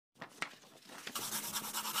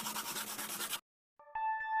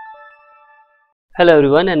Hello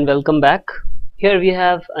everyone and welcome back. Here we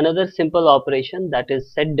have another simple operation, that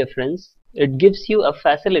is set difference. It gives you a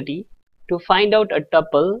facility to find out a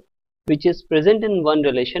tuple which is present in one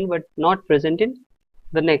relation but not present in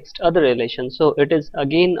the next other relation. So it is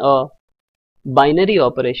again a binary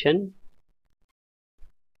operation.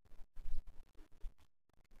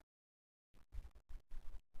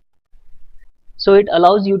 So it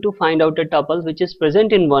allows you to find out a tuple which is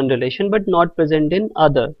present in one relation but not present in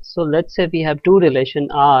other. So let's say we have two relation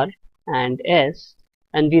R and S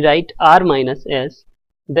and we write R minus S,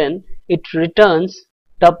 then it returns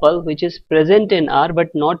tuple which is present in R but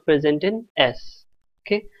not present in S.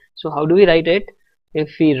 Okay, so how do we write it? If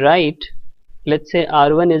we write, let's say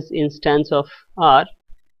R1 is instance of R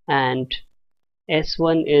and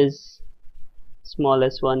S1 is small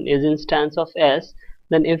s1 is instance of S,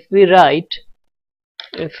 then if we write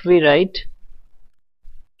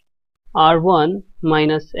R1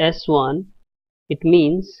 minus S1, it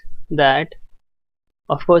means that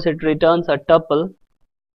of course it returns a tuple,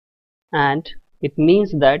 and it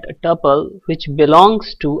means that a tuple which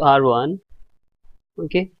belongs to R1,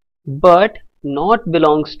 okay, but not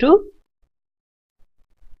belongs to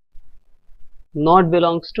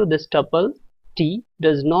this tuple T,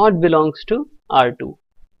 does not belongs to R2.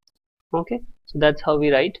 Okay, so that's how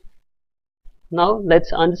we write. Now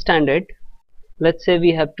let's understand it. Let's say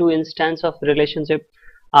we have two instances of relationship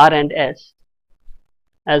R and S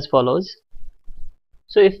as follows.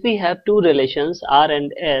 So if we have two relations R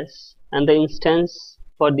and S and the instance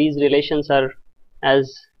for these relations are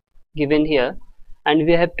as given here, and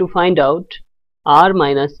we have to find out R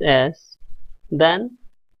minus S, then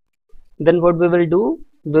what we will do,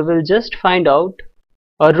 we will just find out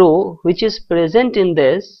a row which is present in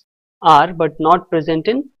this R but not present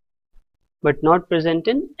in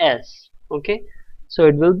S. Okay, so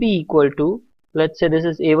it will be equal to, let's say this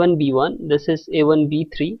is a1 b1, this is a1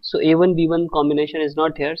 b3, so a1 b1 combination is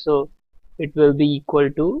not here, so it will be equal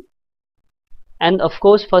to, and of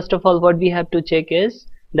course first of all what we have to check is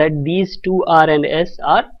that these two R and S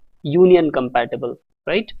are union compatible,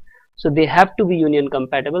 right? So they have to be union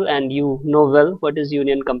compatible, and you know well what is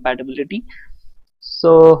union compatibility.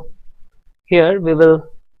 So here we will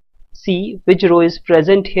see which row is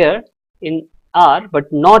present here in R but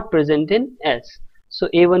not present in S. So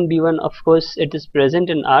a1 b1, of course it is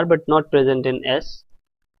present in R but not present in S.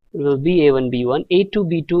 It will be a1 b1. a2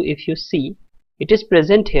 b2, if you see, it is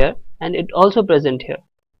present here and it also present here,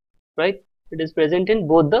 right? It is present in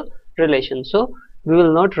both the relations, so we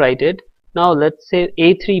will not write it. Now let's say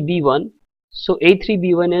a3 b1. So a3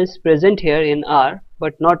 b1 is present here in R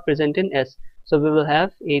but not present in S, so we will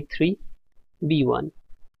have a3 b1.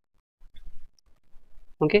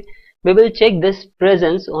 Okay, we will check this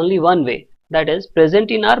presence only one way, that is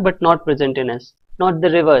present in R but not present in S, not the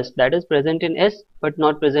reverse, that is present in S but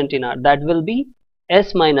not present in R. That will be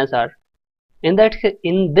S minus R. In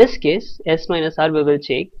this case, S minus R, we will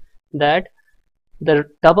check that the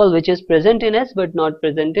tuple which is present in S but not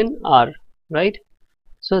present in R, right?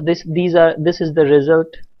 So this is the result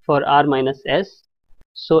for R minus S.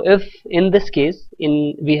 So if in this case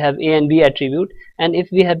we have A and B attribute, and if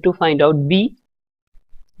we have to find out B,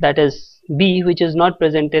 that is B which is not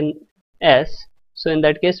present in S, so in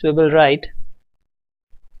that case we will write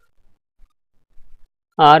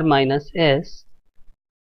R minus S,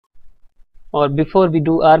 or before we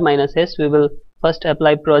do R minus S, we will first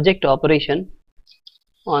apply project operation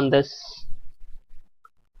on this.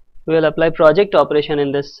 We will apply project operation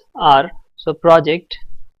in this R. So project,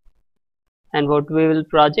 and what we will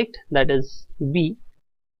project, that is B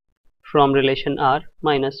from relation R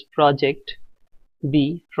minus project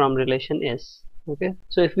B from relation S. Okay,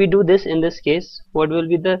 so if we do this in this case, what will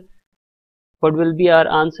be our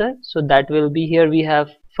answer? So that will be, here we have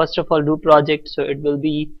first of all do project, so it will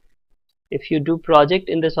be, if you do project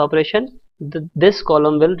in this operation, this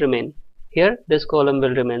column will remain here, this column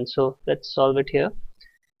will remain. So let's solve it here.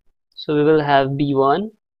 So we will have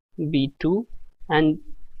b1 b2 and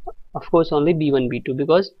of course only b1 b2,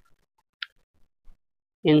 because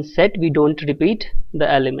in set we don't repeat the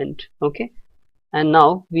element. Okay, and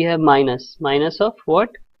now we have minus of what,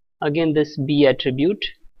 again this B attribute,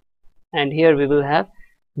 and here we will have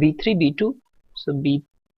b3 b2, so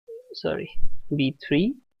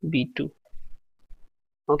b3 b2.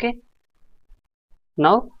 Okay,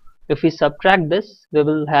 now if we subtract this, we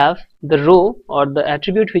will have the row or the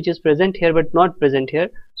attribute which is present here but not present here,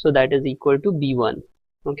 so that is equal to b1.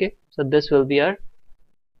 Okay, so this will be our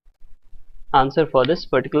answer for this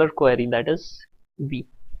particular query, that is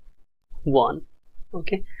b1.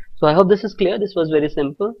 Okay, so I hope this is clear. This was very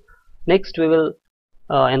simple. Next we will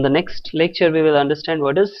in the next lecture we will understand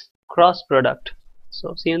what is cross product.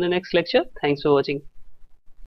 So see you in the next lecture. Thanks for watching.